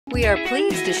We are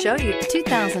pleased to show you the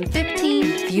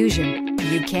 2015 Fusion.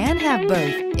 You can have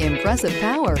both impressive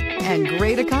power and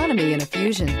great economy in a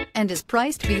Fusion and is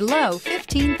priced below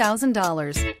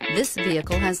 $15,000. This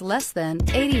vehicle has less than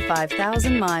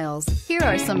 85,000 miles. Here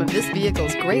are some of this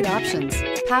vehicle's great options: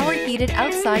 power heated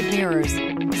outside mirrors,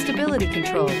 stability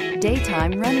control,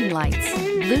 daytime running lights,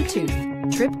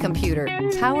 Bluetooth, trip computer,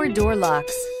 power door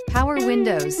locks, power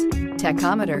windows,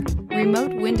 tachometer,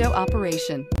 remote window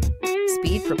operation,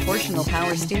 speed proportional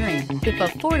power steering. If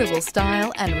affordable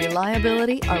style and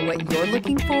reliability are what you're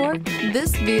looking for,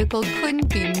 this vehicle couldn't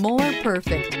be more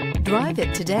perfect. Drive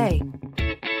it today.